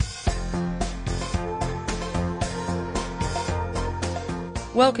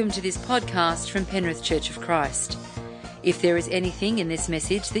Welcome to this podcast from Penrith Church of Christ. If there is anything in this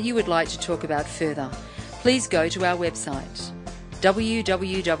message that you would like to talk about further, please go to our website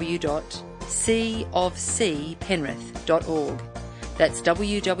www.cofcpenrith.org. That's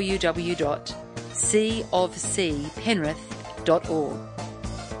www.cofcpenrith.org.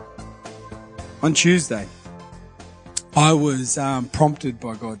 On Tuesday, I was prompted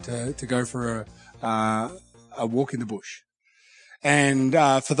by God to go for a walk in the bush. And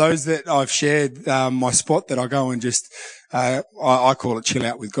for those that I've shared my spot that I go and just, I call it chill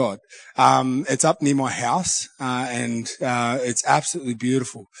out with God. It's up near my house and it's absolutely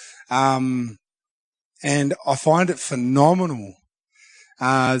beautiful. And I find it phenomenal,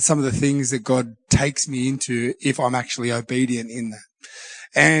 some of the things that God takes me into if I'm actually obedient in that.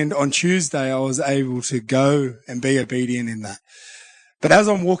 And on Tuesday, I was able to go and be obedient in that. But as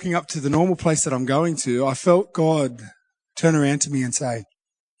I'm walking up to the normal place that I'm going to, I felt God turn around to me and say,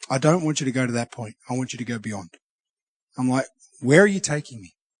 I don't want you to go to that point. I want you to go beyond. I'm like, where are you taking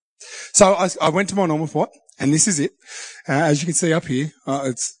me? So I went to my normal spot, and this is it. As you can see up here,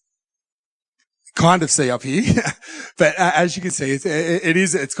 it's kind of see up here, but as you can see,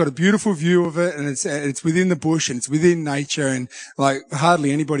 it's got a beautiful view of it, and it's within the bush and it's within nature, and like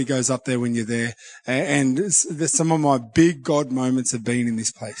hardly anybody goes up there when you're there. And some of my big God moments have been in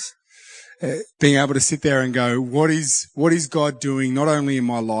this place. Being able to sit there and go, what is God doing not only in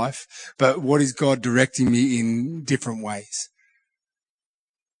my life, but what is God directing me in different ways?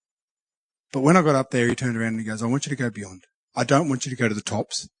 But when I got up there, he turned around and he goes, I want you to go beyond. I don't want you to go to the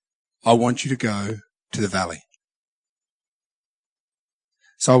tops. I want you to go to the valley.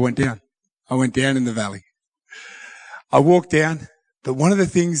 So I went down. I went down in the valley. I walked down, but one of the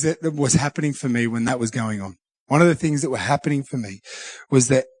things that was happening for me when that was going on, one of the things that were happening for me was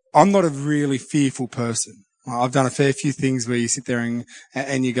that I'm not a really fearful person. I've done a fair few things where you sit there and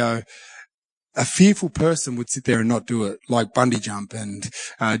you go, a fearful person would sit there and not do it, like bungee jump and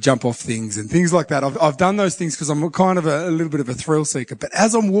jump off things and things like that. I've done those things because I'm kind of a little bit of a thrill seeker. But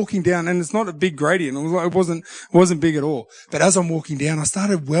as I'm walking down, and it's not a big gradient, it wasn't big at all. But as I'm walking down, I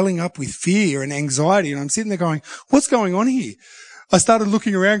started welling up with fear and anxiety, and I'm sitting there going, what's going on here? I started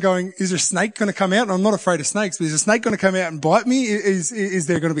looking around going, is there a snake going to come out? And I'm not afraid of snakes, but is a snake going to come out and bite me? Is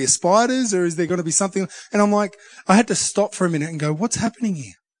there going to be spiders, or is there going to be something? And I'm like, I had to stop for a minute and go, what's happening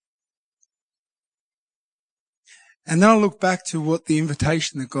here? And then I look back to what the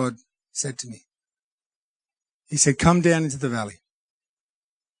invitation that God said to me. He said, come down into the valley.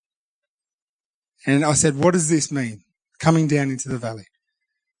 And I said, what does this mean? Coming down into the valley.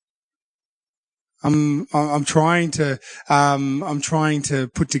 I'm trying to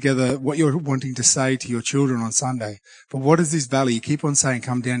put together what you're wanting to say to your children on Sunday. But what is this valley? You keep on saying,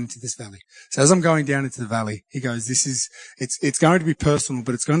 come down into this valley. So as I'm going down into the valley, he goes, it's going to be personal,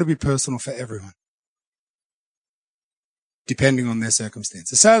 but it's going to be personal for everyone, depending on their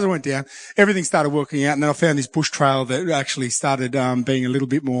circumstances. So as I went down, everything started working out, and then I found this bush trail that actually started being a little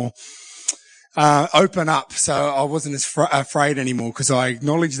bit more open up, so I wasn't as afraid anymore because I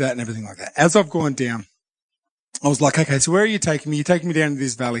acknowledged that and everything like that. As I've gone down, I was like, okay, so where are you taking me? You're taking me down to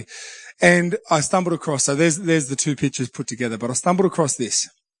this valley. And I stumbled across, so there's the two pictures put together, but I stumbled across this.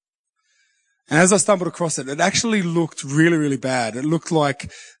 And as I stumbled across it, it actually looked really, really bad. It looked like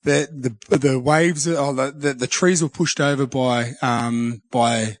the waves, or the trees were pushed over by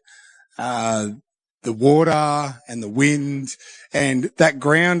the water and the wind, and that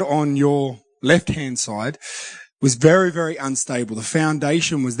ground on your left-hand side was very, very unstable. The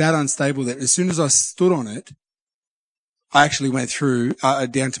foundation was that unstable that as soon as I stood on it, I actually went through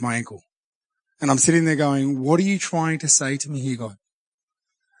down to my ankle. And I'm sitting there going, what are you trying to say to me here, God?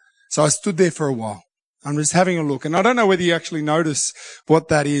 So I stood there for a while. I'm just having a look. And I don't know whether you actually notice what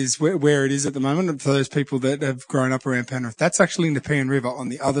that is, where it is at the moment. And for those people that have grown up around Penrith, that's actually in the Nepean River on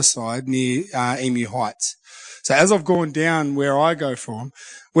the other side near Emu Heights. So as I've gone down where I go from,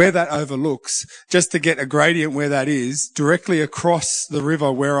 where that overlooks, just to get a gradient where that is, directly across the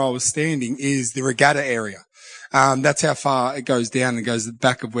river where I was standing is the regatta area. That's how far it goes down, and goes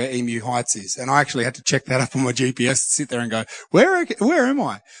back of where Emu Heights is. And I actually had to check that up on my GPS to sit there and go, where am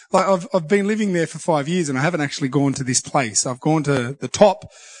I? Like I've been living there for 5 years and I haven't actually gone to this place. I've gone to the top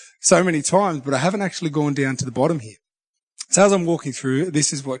so many times, but I haven't actually gone down to the bottom here. So as I'm walking through,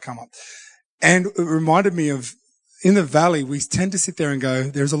 this is what come up. And it reminded me of, in the valley, we tend to sit there and go,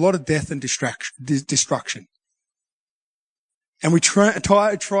 there's a lot of death and destruction. And we try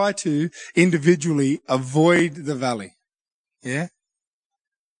to individually avoid the valley. Yeah?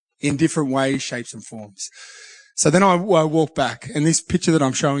 In different ways, shapes and forms. So then I walk back, and this picture that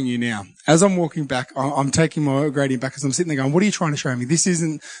I'm showing you now, as I'm walking back, I'm taking my gradient back because I'm sitting there going, what are you trying to show me? This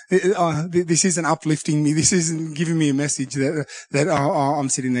isn't uplifting me. This isn't giving me a message that I'm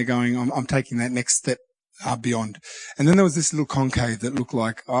sitting there going, I'm taking that next step beyond. And then there was this little concave that looked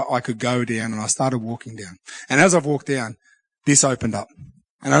like I could go down, and I started walking down. And as I've walked down, this opened up.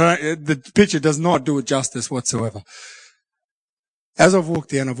 And the picture does not do it justice whatsoever. As I've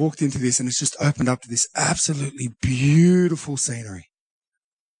walked down, I've walked into this, and it's just opened up to this absolutely beautiful scenery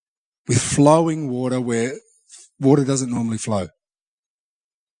with flowing water where water doesn't normally flow.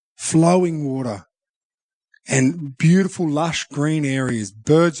 Flowing water and beautiful, lush green areas,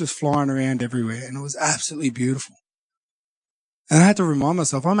 birds just flying around everywhere, and it was absolutely beautiful. And I had to remind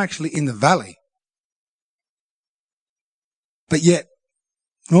myself, I'm actually in the valley. But yet,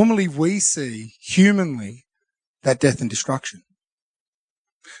 normally we see, humanly, that death and destruction.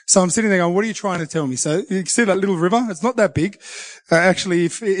 So I'm sitting there going, what are you trying to tell me? So you see that little river? It's not that big. Actually,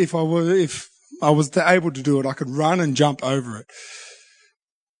 if I was able to do it, I could run and jump over it.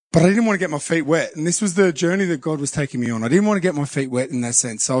 But I didn't want to get my feet wet. And this was the journey that God was taking me on. I didn't want to get my feet wet in that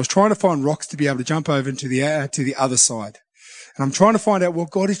sense. So I was trying to find rocks to be able to jump over into to the other side. And I'm trying to find out what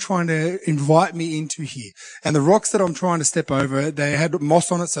God is trying to invite me into here. And the rocks that I'm trying to step over, they had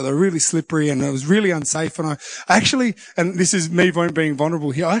moss on it, so they're really slippery, and it was really unsafe. And I actually, and this is me being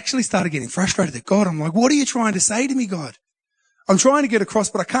vulnerable here, I actually started getting frustrated at God. I'm like, what are you trying to say to me, God? I'm trying to get across,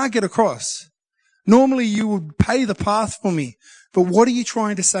 but I can't get across. Normally you would pay the path for me, but what are you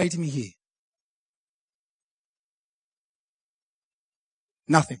trying to say to me here?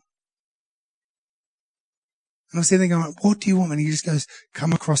 Nothing. And I was sitting there going, what do you want? And he just goes,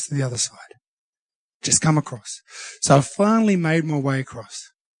 come across to the other side. Just come across. So I finally made my way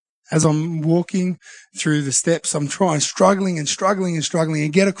across. As I'm walking through the steps, I'm struggling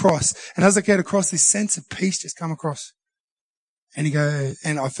and get across. And as I get across, this sense of peace just come across. And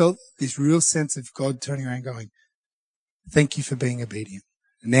and I felt this real sense of God turning around going, thank you for being obedient.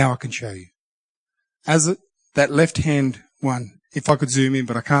 Now I can show you. As that left hand one, if I could zoom in,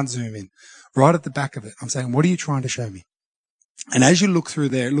 but I can't zoom in. Right at the back of it, I'm saying, what are you trying to show me? And as you look through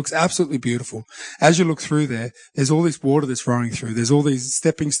there, it looks absolutely beautiful. As you look through there, there's all this water that's running through. There's all these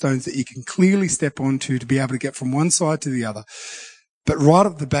stepping stones that you can clearly step onto to be able to get from one side to the other. But right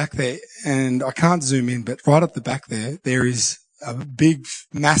up the back there, and I can't zoom in, but right up the back there is a big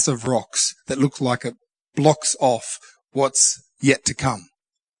mass of rocks that look like it blocks off what's yet to come.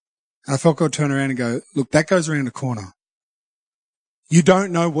 And I felt God turn around and go, look, that goes around the corner. You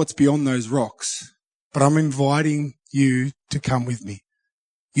don't know what's beyond those rocks, but I'm inviting you to come with me.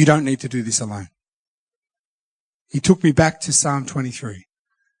 You don't need to do this alone. He took me back to Psalm 23.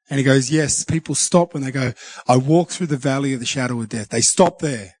 And he goes, yes, people stop when they go, I walk through the valley of the shadow of death. They stop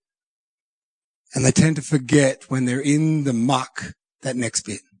there. And they tend to forget when they're in the muck, that next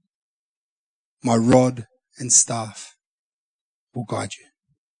bit. My rod and staff will guide you.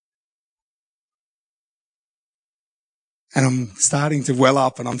 And I'm starting to well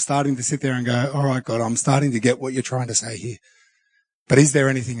up, and I'm starting to sit there and go, all right, God, I'm starting to get what you're trying to say here. But is there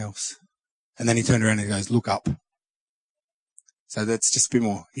anything else? And then he turned around and he goes, look up. So that's just a bit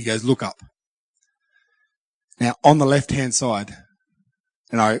more. He goes, look up. Now, on the left-hand side,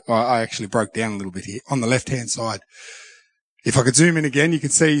 and I actually broke down a little bit here. On the left-hand side, if I could zoom in again, you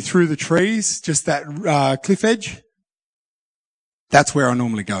can see through the trees, just that cliff edge. That's where I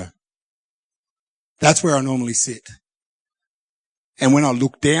normally go. That's where I normally sit. And when I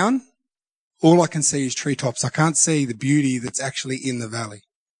look down, all I can see is treetops. I can't see the beauty that's actually in the valley.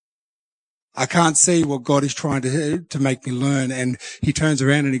 I can't see what God is trying to make me learn. And he turns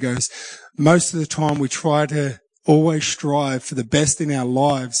around and he goes, most of the time we try to always strive for the best in our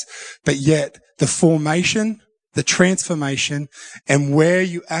lives, but yet the formation, the transformation, and where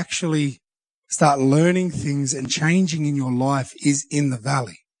you actually start learning things and changing in your life is in the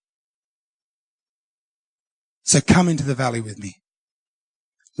valley. So come into the valley with me.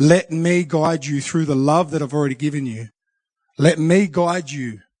 Let me guide you through the love that I've already given you. Let me guide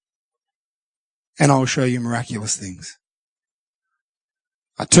you, and I'll show you miraculous things.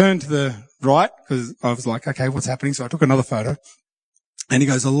 I turned to the right because I was like, okay, what's happening? So I took another photo. And he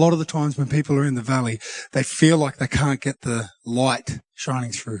goes, a lot of the times when people are in the valley, they feel like they can't get the light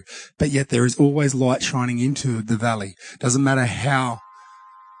shining through. But yet there is always light shining into the valley. Doesn't matter how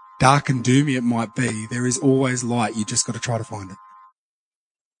dark and doomy it might be, there is always light. You just got to try to find it.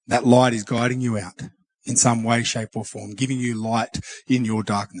 That light is guiding you out in some way, shape or form, giving you light in your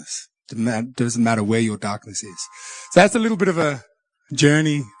darkness. It doesn't matter where your darkness is. So that's a little bit of a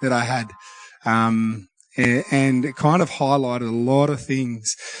journey that I had. and it kind of highlighted a lot of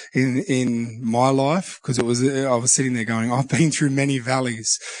things in my life, because I was sitting there going, I've been through many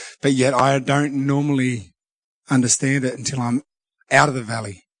valleys, but yet I don't normally understand it until I'm out of the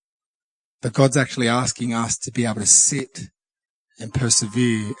valley. But God's actually asking us to be able to sit and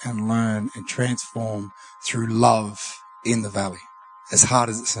persevere and learn and transform through love in the valley, as hard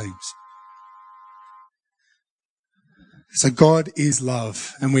as it seems. So God is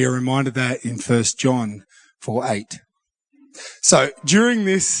love, and we are reminded that in 1 John 4:8. So during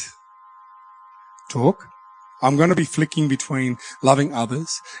this talk, I'm going to be flicking between loving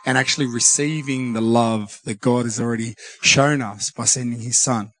others and actually receiving the love that God has already shown us by sending his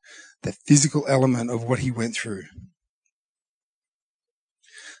son, the physical element of what he went through.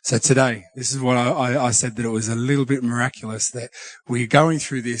 So today, this is what I said, that it was a little bit miraculous that we're going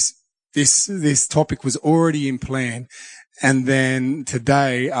through this. This topic was already in plan. And then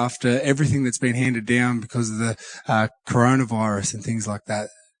today, after everything that's been handed down because of the coronavirus and things like that,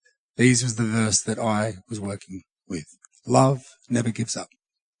 these was the verse that I was working with. Love never gives up,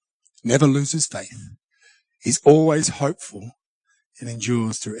 never loses faith, is always hopeful, and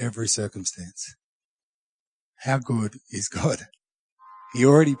endures through every circumstance. How good is God? He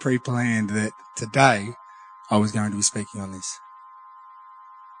already pre-planned that today I was going to be speaking on this.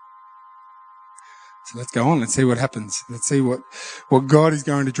 So let's go on. Let's see what happens. Let's see what God is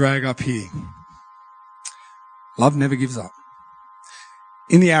going to drag up here. Love never gives up.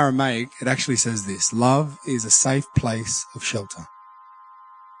 In the Aramaic, it actually says this: love is a safe place of shelter.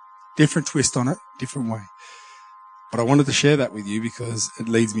 Different twist on it, different way. But I wanted to share that with you because it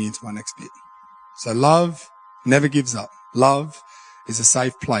leads me into my next bit. So love never gives up. Love is a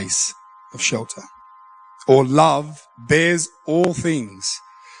safe place of shelter. Or love bears all things.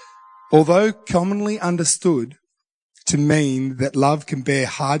 Although commonly understood to mean that love can bear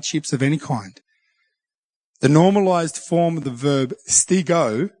hardships of any kind, the normalized form of the verb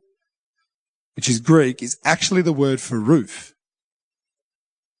stigo, which is Greek, is actually the word for roof.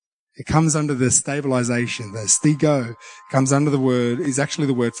 It comes under the stabilization. The stigo comes under the word, is actually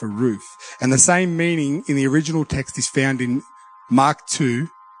the word for roof. And the same meaning in the original text is found in Mark 2,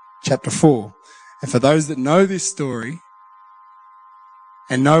 chapter 4. And for those that know this story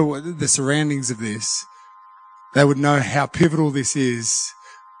and know the surroundings of this, they would know how pivotal this is.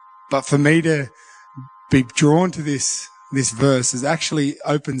 But for me to be drawn to this verse, it actually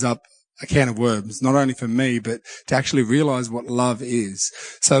opens up a can of worms, not only for me, but to actually realize what love is.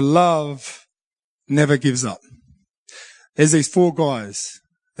 So love never gives up. There's these 4 guys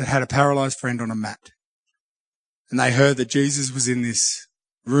that had a paralyzed friend on a mat, and they heard that Jesus was in this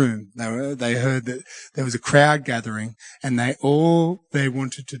room. They heard that there was a crowd gathering, and all they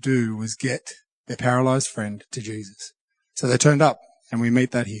wanted to do was get their paralyzed friend to Jesus. So they turned up, and we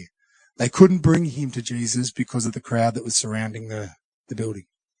meet that here. They couldn't bring him to Jesus because of the crowd that was surrounding the building.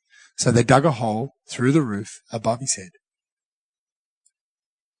 So they dug a hole through the roof above his head.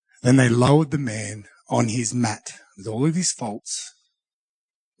 Then they lowered the man on his mat with all of his faults,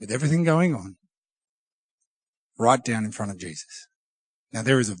 with everything going on, right down in front of Jesus. Now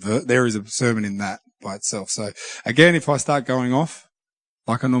there is a sermon in that by itself. So again, if I start going off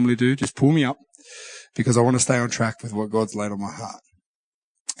like I normally do, just pull me up, because I want to stay on track with what God's laid on my heart.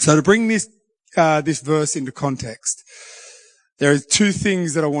 So to bring this verse into context, there are 2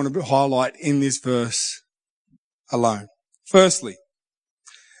 things that I want to highlight in this verse alone. Firstly,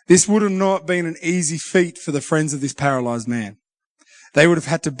 this would have not been an easy feat for the friends of this paralyzed man. They would have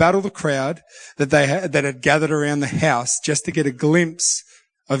had to battle the crowd that had gathered around the house just to get a glimpse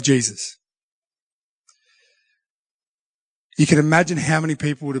of Jesus. You can imagine how many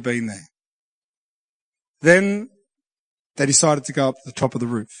people would have been there. Then they decided to go up to the top of the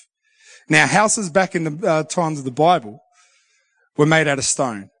roof. Now, houses back in the times of the Bible were made out of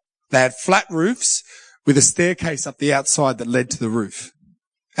stone. They had flat roofs with a staircase up the outside that led to the roof.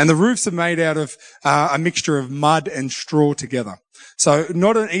 And the roofs are made out of a mixture of mud and straw together. So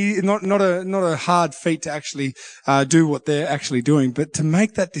not a hard feat to actually do what they're actually doing, but to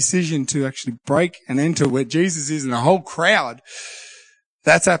make that decision to actually break and enter where Jesus is and a whole crowd,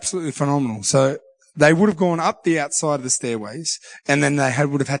 that's absolutely phenomenal. So they would have gone up the outside of the stairways, and then they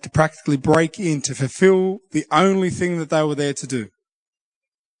would have had to practically break in to fulfill the only thing that they were there to do.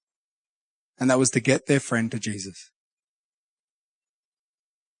 And that was to get their friend to Jesus.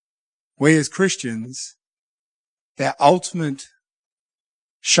 We as Christians, their ultimate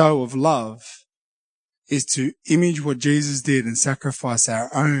show of love is to image what Jesus did and sacrifice our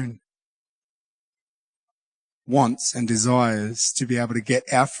own wants and desires to be able to get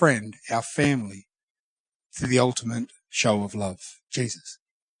our friend, our family, to the ultimate show of love, Jesus.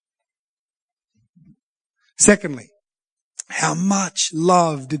 Secondly, how much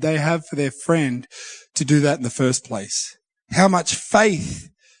love did they have for their friend to do that in the first place? How much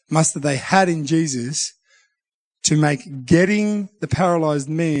faith must have they had in Jesus to make getting the paralyzed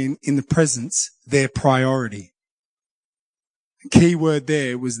man in the presence their priority? The key word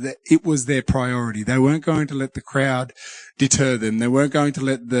there was that it was their priority. They weren't going to let the crowd deter them. They weren't going to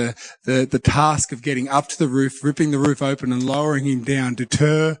let the task of getting up to the roof, ripping the roof open and lowering him down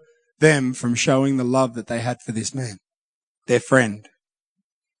deter them from showing the love that they had for this man, their friend.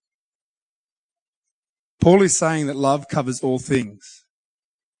 Paul is saying that love covers all things,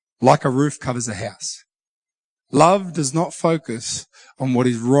 like a roof covers a house. Love does not focus on what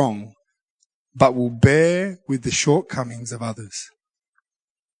is wrong, but will bear with the shortcomings of others.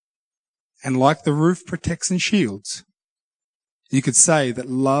 And like the roof protects and shields, you could say that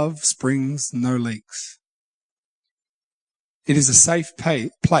love springs no leaks. It is a safe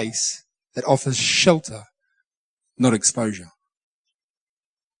place that offers shelter, not exposure.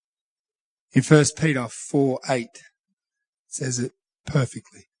 In 1 Peter 4:8, it says it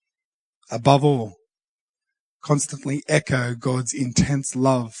perfectly. Above all, constantly echo God's intense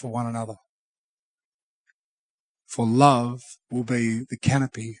love for one another. For love will be the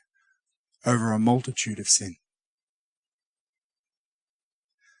canopy over a multitude of sin.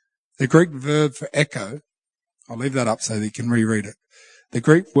 The Greek verb for echo, I'll leave that up so that you can reread it. The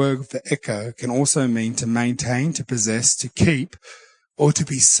Greek word for echo can also mean to maintain, to possess, to keep, or to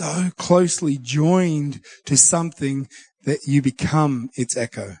be so closely joined to something that you become its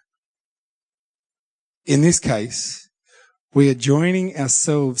echo. In this case, we are joining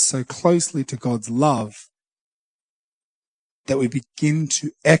ourselves so closely to God's love that we begin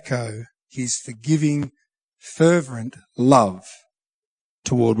to echo his forgiving, fervent love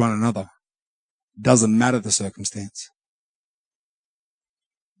toward one another. Doesn't matter the circumstance.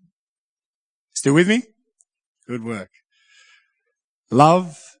 Still with me? Good work.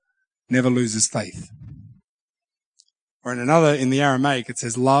 Love never loses faith. Or in the Aramaic, it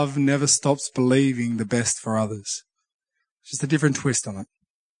says, love never stops believing the best for others. Just a different twist on it.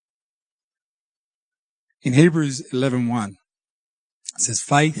 In Hebrews 11:1, it says,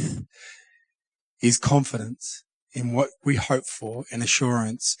 faith is confidence in what we hope for and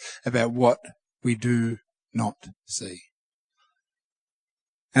assurance about what we do not see.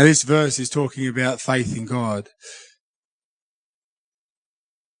 Now this verse is talking about faith in God.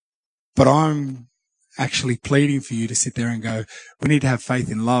 But I'm actually pleading for you to sit there and go, we need to have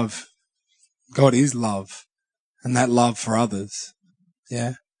faith in love. God is love, and that love for others.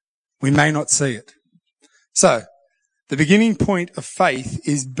 Yeah. We may not see it. So, the beginning point of faith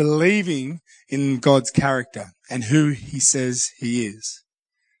is believing in God's character and who he says he is.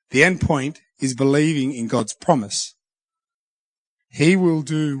 The end point is believing in God's promise. He will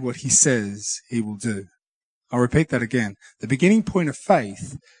do what he says he will do. I'll repeat that again. The beginning point of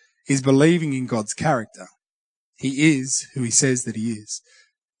faith is believing in God's character. He is who he says that he is.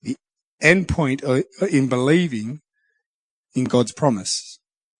 The end point in believing in God's promise,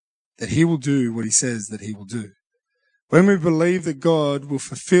 that he will do what he says that he will do. When we believe that God will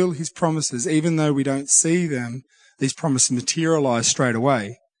fulfill his promises, even though we don't see them, these promises materialize straight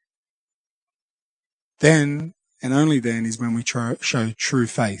away, then and only then is when we show true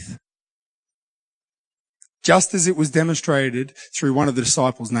faith. Just as it was demonstrated through one of the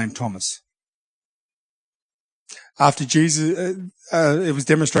disciples named Thomas. After Jesus, it was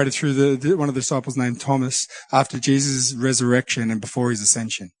demonstrated through one of the disciples named Thomas after Jesus' resurrection and before his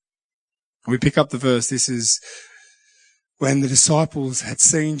ascension. We pick up the verse. This is when the disciples had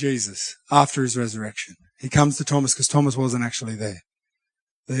seen Jesus after his resurrection. He comes to Thomas because Thomas wasn't actually there.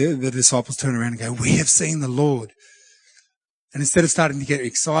 The disciples turn around and go, we have seen the Lord. And instead of starting to get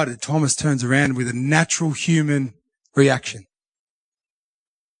excited, Thomas turns around with a natural human reaction.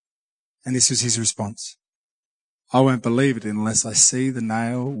 And this was his response. I won't believe it unless I see the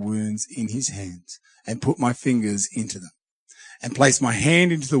nail wounds in his hands and put my fingers into them and place my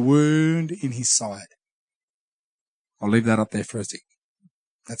hand into the wound in his side. I'll leave that up there for a second.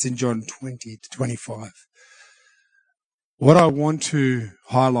 That's in John 20-25. What I want to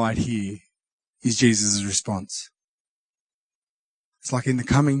highlight here is Jesus' response. It's like in the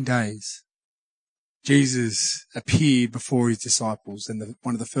coming days, Jesus appeared before his disciples, and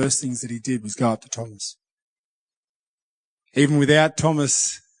one of the first things that he did was go up to Thomas. Even without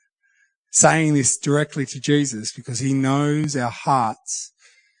Thomas saying this directly to Jesus, because he knows our hearts,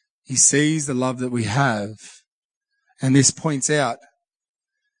 he sees the love that we have, and this points out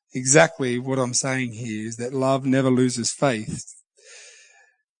exactly what I'm saying here, is that love never loses faith.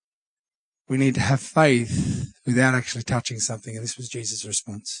 We need to have faith without actually touching something, and this was Jesus'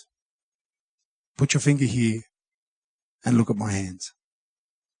 response. Put your finger here and look at my hands.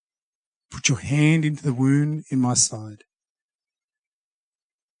 Put your hand into the wound in my side.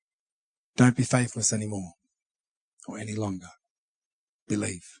 Don't be faithless anymore or any longer.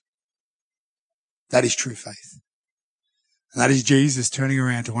 Believe. That is true faith. And that is Jesus turning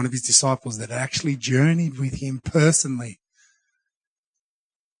around to one of his disciples that actually journeyed with him personally.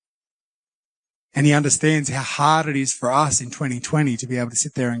 And he understands how hard it is for us in 2020 to be able to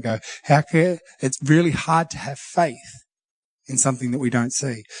sit there and go, it's really hard to have faith in something that we don't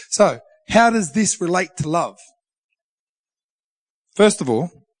see. So, how does this relate to love? First of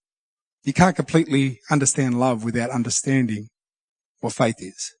all, you can't completely understand love without understanding what faith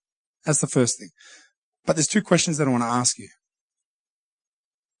is. That's the first thing. But there's two questions that I want to ask you.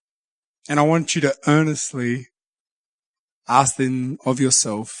 And I want you to earnestly ask them of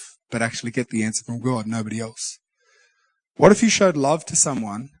yourself, but actually get the answer from God, nobody else. What if you showed love to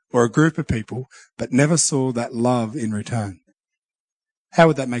someone or a group of people, but never saw that love in return? How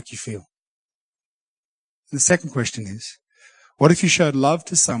would that make you feel? And the second question is, what if you showed love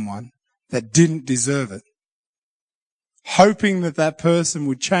to someone that didn't deserve it, hoping that that person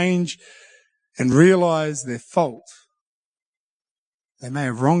would change and realize their fault? They may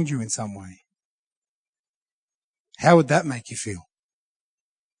have wronged you in some way. How would that make you feel?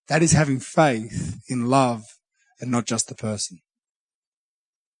 That is having faith in love and not just the person.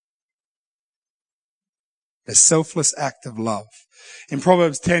 A selfless act of love. In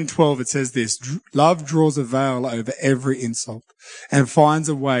Proverbs 10:12 it says this, love draws a veil over every insult and finds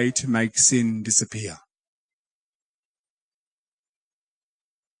a way to make sin disappear.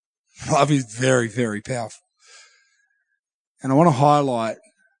 Love is very, very powerful. And I want to highlight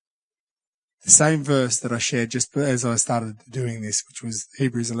the same verse that I shared just as I started doing this, which was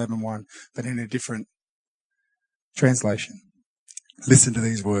Hebrews 11:1, but in a different translation. Listen to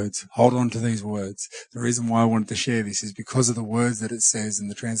these words. Hold on to these words. The reason why I wanted to share this is because of the words that it says in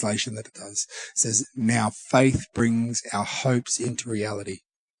the translation that it does. It says, now faith brings our hopes into reality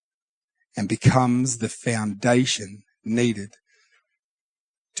and becomes the foundation needed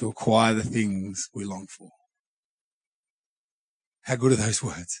to acquire the things we long for. How good are those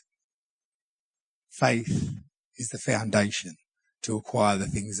words? Faith is the foundation to acquire the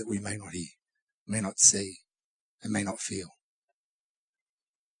things that we may not hear, may not see, and may not feel.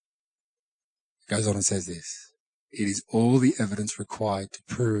 It goes on and says this, it is all the evidence required to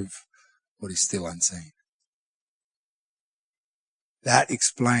prove what is still unseen. That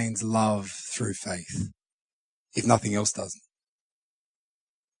explains love through faith, if nothing else doesn't.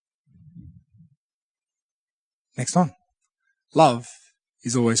 Next one. Love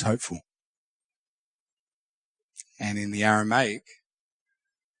is always hopeful. And in the Aramaic,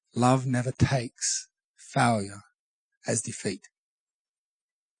 love never takes failure as defeat.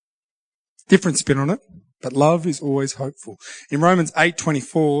 Different spin on it, but love is always hopeful. In Romans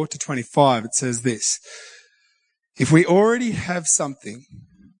 8:24-25, it says this, if we already have something,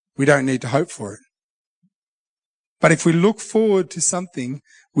 we don't need to hope for it. But if we look forward to something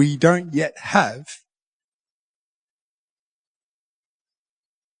we don't yet have,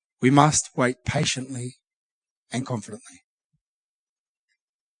 we must wait patiently and confidently.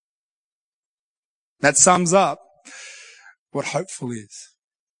 That sums up what hopeful is.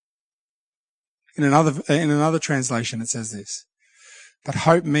 In another translation, it says this, but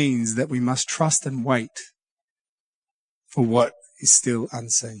hope means that we must trust and wait for what is still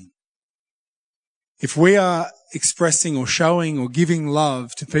unseen. If we are expressing or showing or giving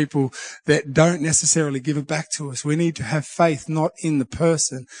love to people that don't necessarily give it back to us, we need to have faith not in the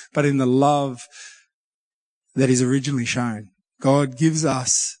person, but in the love that is originally shown. God gives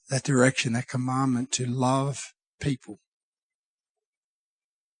us that direction, that commandment to love people.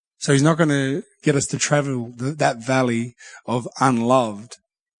 So he's not going to get us to travel that valley of unloved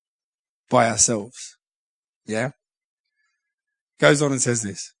by ourselves. Yeah? Goes on and says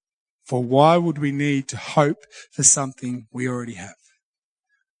this. For why would we need to hope for something we already have?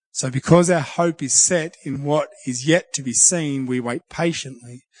 So because our hope is set in what is yet to be seen, we wait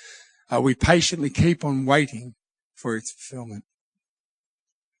patiently. We patiently keep on waiting for its fulfillment.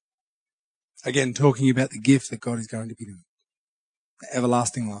 Again, talking about the gift that God is going to be doing. The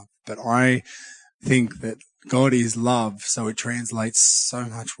everlasting love. But I think that God is love, so it translates so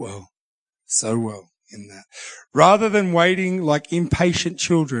well in that. Rather than waiting like impatient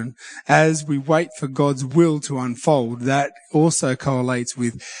children as we wait for God's will to unfold, that also correlates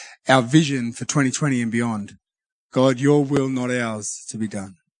with our vision for 2020 and beyond. God, your will, not ours, to be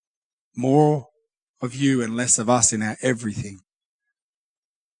done. More of you and less of us in our everything.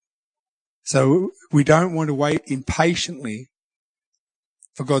 So we don't want to wait impatiently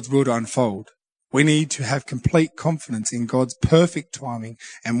for God's will to unfold. We need to have complete confidence in God's perfect timing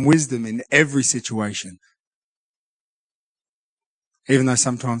and wisdom in every situation. Even though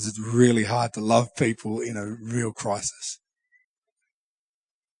sometimes it's really hard to love people in a real crisis.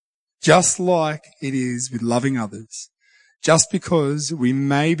 Just like it is with loving others, just because we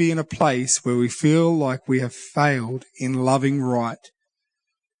may be in a place where we feel like we have failed in loving right,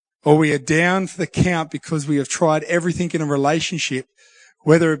 or we are down for the count because we have tried everything in a relationship,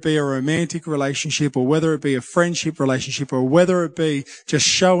 whether it be a romantic relationship or whether it be a friendship relationship or whether it be just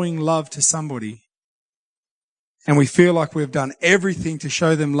showing love to somebody, and we feel like we've done everything to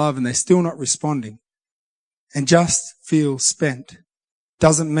show them love and they're still not responding and just feel spent,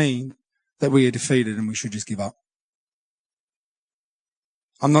 doesn't mean that we are defeated and we should just give up.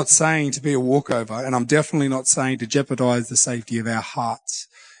 I'm not saying to be a walkover, and I'm definitely not saying to jeopardize the safety of our hearts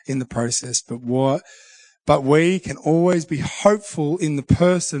in the process, but we can always be hopeful in the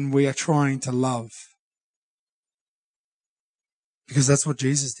person we are trying to love. Because that's what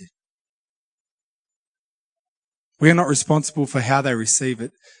Jesus did. We are not responsible for how they receive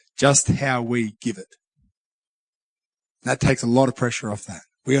it, just how we give it. That takes a lot of pressure off that.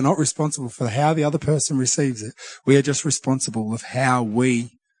 We are not responsible for how the other person receives it. We are just responsible of how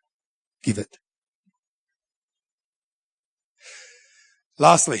we give it.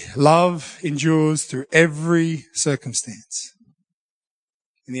 Lastly, love endures through every circumstance.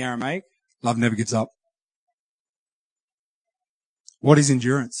 In the Aramaic, love never gives up. What is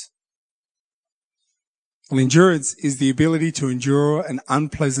endurance? Well, endurance is the ability to endure an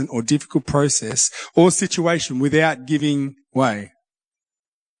unpleasant or difficult process or situation without giving way.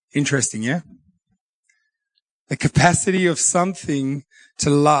 Interesting, yeah? The capacity of something to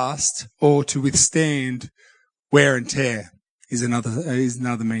last or to withstand wear and tear is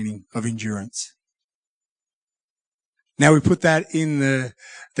another meaning of endurance. Now we put that in the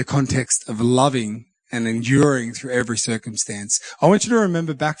context of loving and enduring through every circumstance. I want you to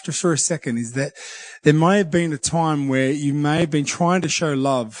remember back just for a second is that there may have been a time where you may have been trying to show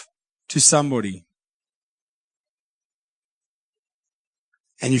love to somebody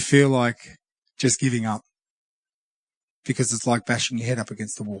and you feel like just giving up because it's like bashing your head up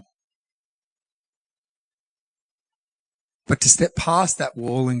against the wall. But to step past that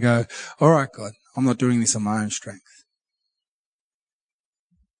wall and go, all right, God, I'm not doing this on my own strength.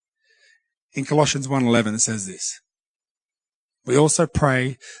 In Colossians 1:11 it says this, we also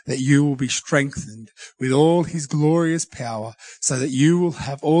pray that you will be strengthened with all his glorious power so that you will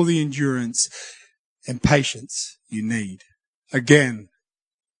have all the endurance and patience you need. Again,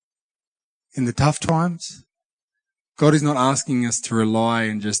 in the tough times, God is not asking us to rely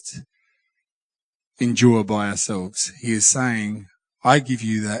and just endure by ourselves. He is saying, I give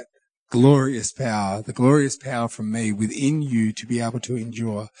you that glorious power, the glorious power from me within you to be able to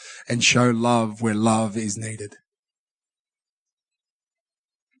endure and show love where love is needed.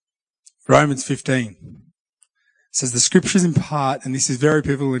 Romans 15 says the scriptures impart, and this is very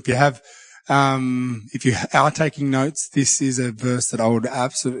pivotal. If you are taking notes, this is a verse that I would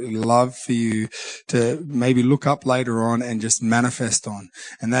absolutely love for you to maybe look up later on and just manifest on.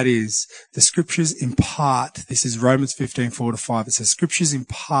 And that is the scriptures impart. This is Romans 15:4-5. It says scriptures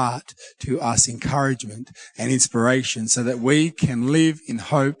impart to us encouragement and inspiration so that we can live in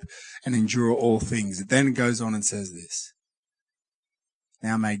hope and endure all things. It then goes on and says this.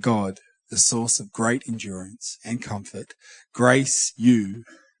 Now may God, the source of great endurance and comfort, grace you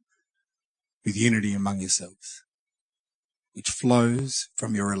with unity among yourselves, which flows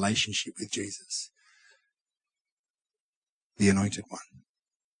from your relationship with Jesus, the Anointed One.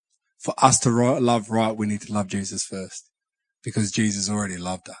 For us to love right, we need to love Jesus first, because Jesus already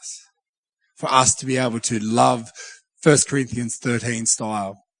loved us. For us to be able to love 1 Corinthians 13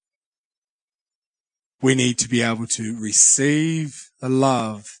 style, we need to be able to receive the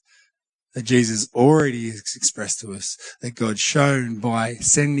love that Jesus already has expressed to us, that God shown by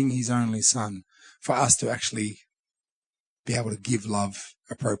sending his only Son for us to actually be able to give love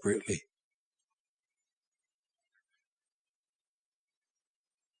appropriately.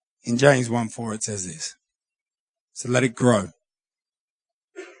 In James 1:4 it says this, so let it grow.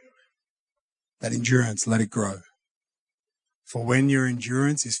 That endurance, let it grow. For when your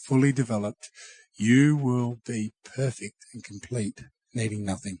endurance is fully developed, you will be perfect and complete, needing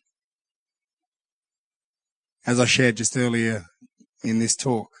nothing. As I shared just earlier in this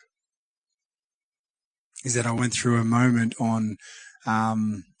talk, is that I went through a moment on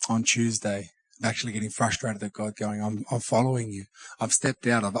Tuesday, actually getting frustrated at God, going, I'm following you. I've stepped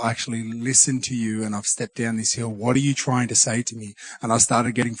out. I've actually listened to you and I've stepped down this hill. What are you trying to say to me? And I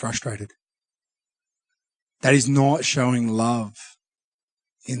started getting frustrated. That is not showing love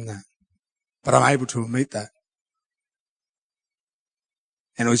in that. But I'm able to admit that.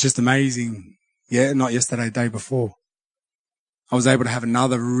 And it was just amazing. Yeah, not yesterday, day before. I was able to have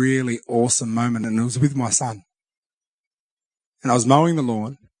another really awesome moment, and it was with my son. And I was mowing the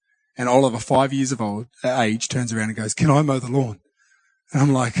lawn, and Oliver, 5 years of age, turns around and goes, "Can I mow the lawn?" And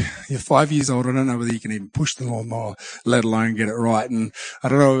I'm like, "You're 5 years old. I don't know whether you can even push the lawnmower, let alone get it right." And I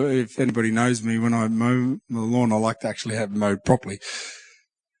don't know if anybody knows me. When I mow the lawn, I like to actually have it mowed properly.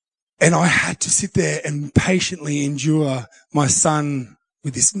 And I had to sit there and patiently endure my son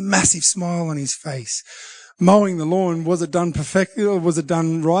with this massive smile on his face. Mowing the lawn, was it done perfectly or was it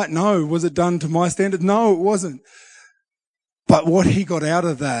done right? No. Was it done to my standards? No, it wasn't. But what he got out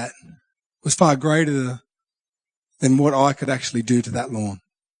of that was far greater than what I could actually do to that lawn.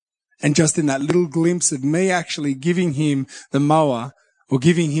 And just in that little glimpse of me actually giving him the mower or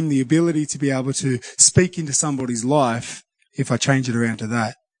giving him the ability to be able to speak into somebody's life, if I change it around to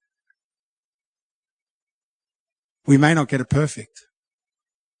that, we may not get it perfect.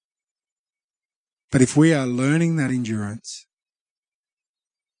 But if we are learning that endurance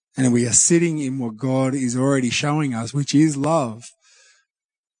and we are sitting in what God is already showing us, which is love,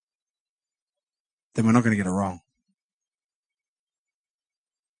 then we're not going to get it wrong.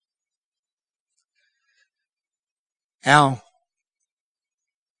 Our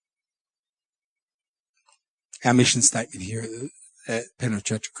mission statement here at Penrith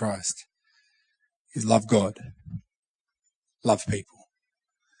Church of Christ is love God, love people.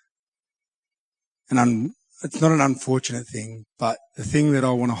 And it's not an unfortunate thing, but the thing that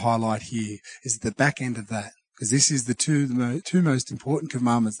I want to highlight here is the back end of that, because this is the two most important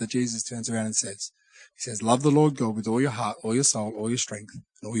commandments that Jesus turns around and says. He says, love the Lord God with all your heart, all your soul, all your strength, and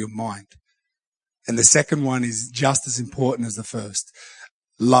all your mind. And the second one is just as important as the first.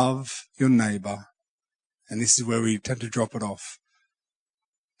 Love your neighbour, and this is where we tend to drop it off,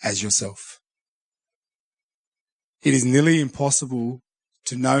 as yourself. It is nearly impossible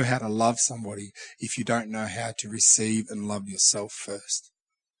to know how to love somebody if you don't know how to receive and love yourself first.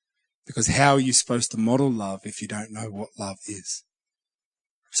 Because how are you supposed to model love if you don't know what love is?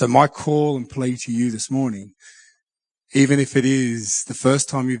 So my call and plea to you this morning, even if it is the first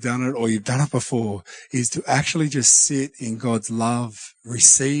time you've done it or you've done it before, is to actually just sit in God's love,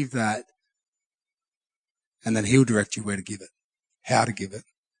 receive that, and then He'll direct you where to give it, how to give it,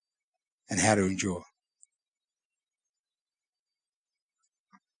 and how to endure.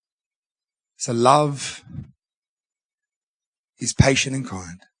 So love is patient and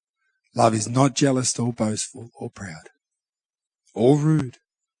kind. Love is not jealous or boastful or proud or rude.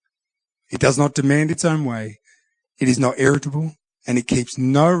 It does not demand its own way. It is not irritable, and it keeps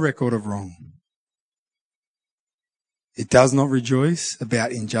no record of wrong. It does not rejoice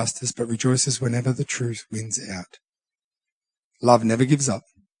about injustice, but rejoices whenever the truth wins out. Love never gives up.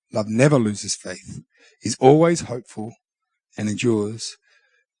 Love never loses faith, is always hopeful, and endures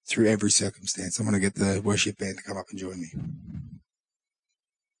through every circumstance. I'm going to get the worship band to come up and join me.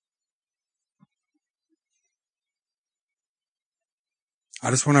 I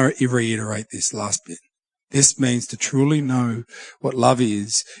just want to reiterate this last bit. This means to truly know what love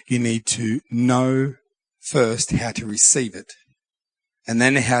is, you need to know first how to receive it and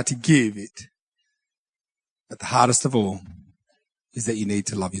then how to give it. But the hardest of all is that you need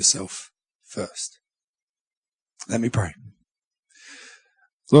to love yourself first. Let me pray.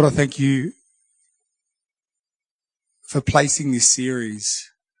 Lord, I thank you for placing this series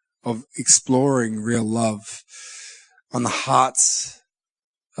of exploring real love on the hearts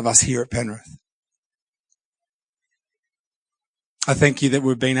of us here at Penrith. I thank you that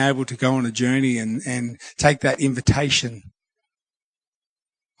we've been able to go on a journey and take that invitation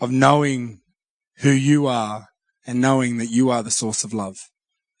of knowing who you are and knowing that you are the source of love.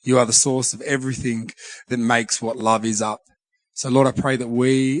 You are the source of everything that makes what love is up. So Lord, I pray that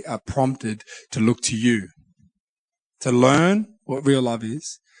we are prompted to look to you, to learn what real love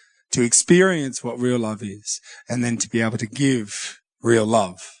is, to experience what real love is, and then to be able to give real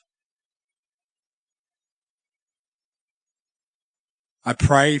love. I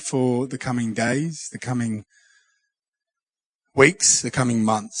pray for the coming days, the coming weeks, the coming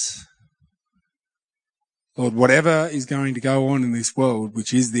months. Lord, whatever is going to go on in this world,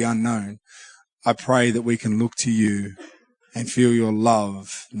 which is the unknown, I pray that we can look to you and feel your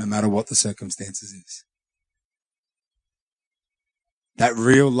love no matter what the circumstances is. That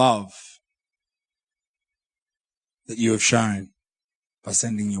real love that you have shown by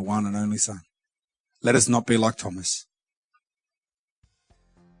sending your one and only Son. Let us not be like Thomas.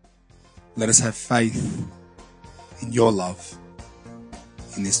 Let us have faith in your love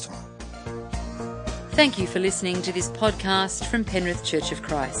in this time. Thank you for listening to this podcast from Penrith Church of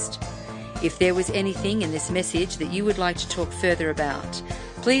Christ. If there was anything in this message that you would like to talk further about,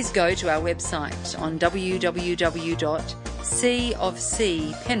 please go to our website on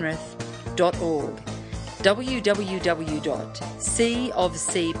www.cofcpenrith.org,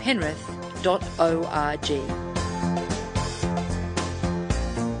 www.cofcpenrith.org.